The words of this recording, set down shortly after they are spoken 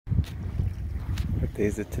What day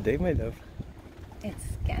is it today, my love? It's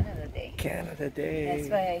Canada Day. Canada Day. That's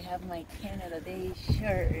why I have my Canada Day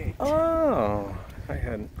shirt. Oh, I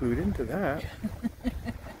hadn't clued into that.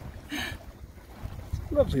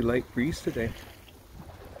 Lovely light breeze today.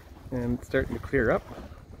 And it's starting to clear up.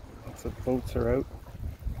 Lots of boats are out.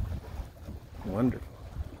 Wonderful.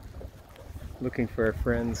 Looking for our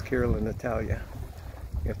friends Carol and Natalia.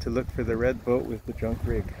 You have to look for the red boat with the junk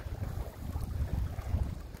rig.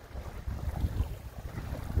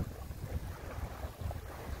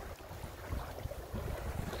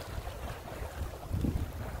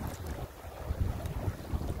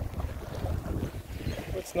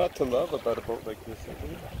 What's not to love about a boat like this? It's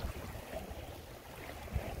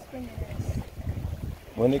really nice.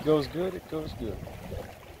 When it goes good, it goes good.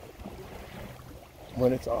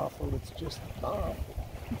 When it's awful, it's just awful.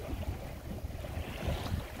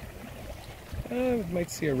 We might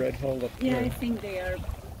see a red hull up there. Yeah, I think they are.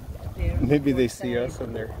 Maybe they see us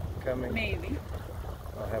and they're coming. Maybe.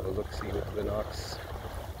 I'll have a look-see with the binocs.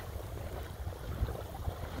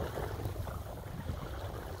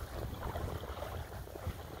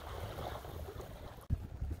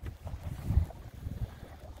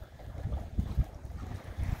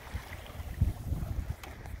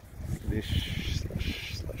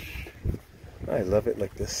 Slush. I love it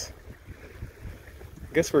like this.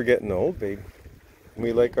 I guess we're getting old, babe.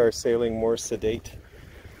 We like our sailing more sedate.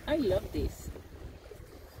 I love this.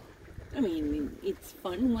 I mean, it's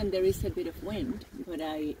fun when there is a bit of wind, but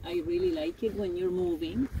I really like it when you're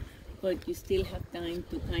moving, but you still have time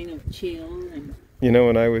to kind of chill. And you know,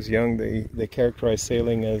 when I was young, they characterized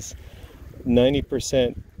sailing as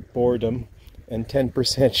 90% boredom and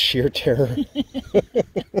 10% sheer terror.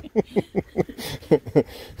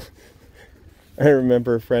 I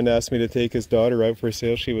remember a friend asked me to take his daughter out for a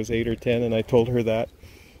sail. She was 8 or 10, and I told her that.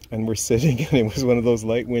 And we're sitting, and it was one of those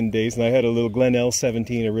light wind days, and I had a little Glen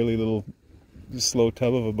L17, a really little slow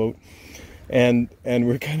tub of a boat. And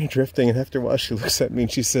we're kind of drifting, and after a while she looks at me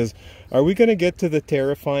and she says, "Are we going to get to the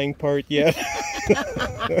terrifying part yet?"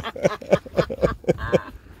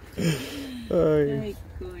 Ay,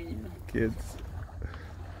 kids.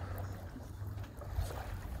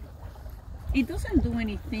 It doesn't do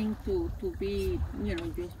anything to be, you know,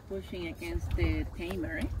 just pushing against the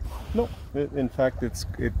tamer, eh? No, in fact,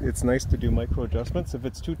 it's nice to do micro adjustments. If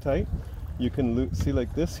it's too tight, you can see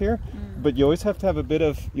like this here, but you always have to have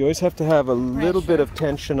a little bit of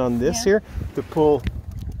tension on this here to pull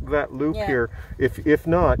that loop here. If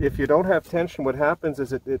not, if you don't have tension, what happens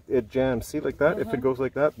is it jams. See, like that. If it goes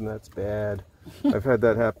like that, then that's bad. I've had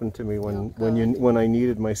that happen to me when I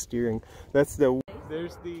needed my steering. There's the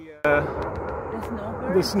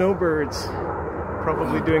snowbirds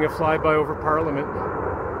probably doing a flyby over Parliament.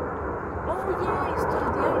 Oh yeah, it's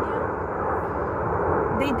still there.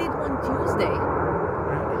 Yeah. They did one Tuesday,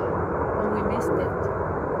 but we missed it.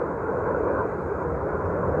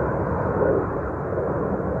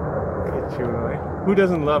 Who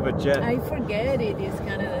doesn't love a jet? I forget it is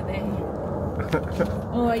Canada Day.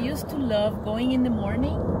 Oh, I used to love going in the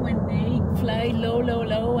morning when they fly low, low,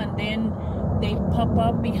 low, and then they pop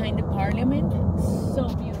up behind the Parliament. So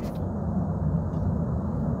beautiful.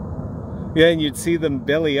 Yeah, and you'd see them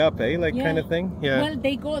belly up, eh? Like kind of thing. Yeah. Well,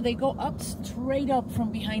 they go up, straight up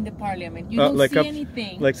from behind the Parliament. You don't like see up,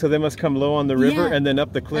 anything. Like, so they must come low on the river and then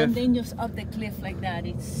up the cliff. And then just up the cliff like that.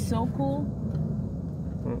 It's so cool.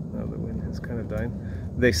 Oh, now the wind has kind of died.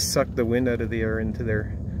 They suck the wind out of the air into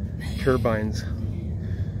their turbines.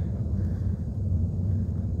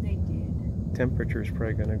 They did. Temperature's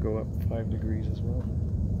probably going to go up 5 degrees as well.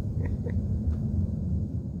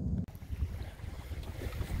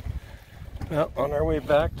 Well, on our way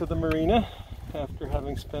back to the marina, after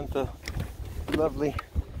having spent a lovely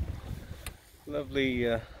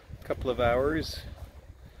couple of hours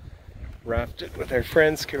rafted with our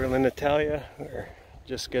friends Carol and Natalia. We're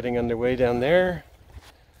just getting underway down there.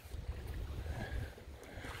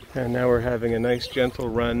 And now we're having a nice gentle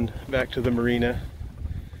run back to the marina.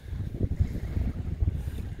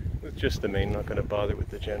 With just the main, not going to bother with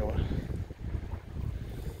the Genoa.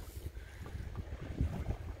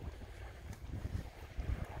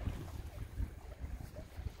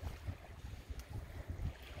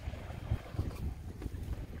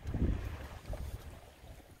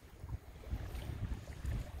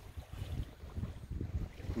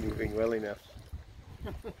 Moving well enough.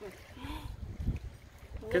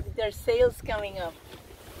 Look, there's sails coming up.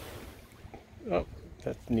 Oh,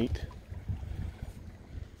 that's neat.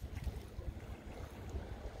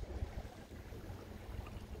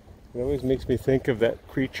 It always makes me think of that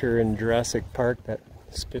creature in Jurassic Park that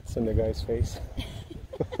spits in the guy's face.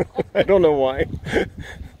 I don't know why.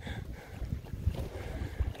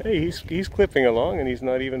 Hey, he's clipping along and he's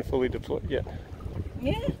not even fully deployed yet.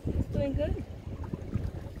 Yeah, he's doing good.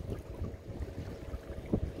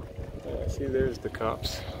 See, there's the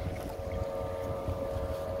cops.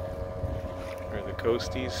 Or the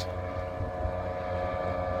coasties.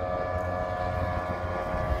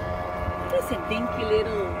 It's a dinky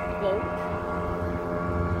little boat.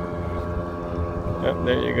 Yep,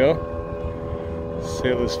 there you go.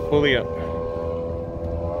 Sail is fully up.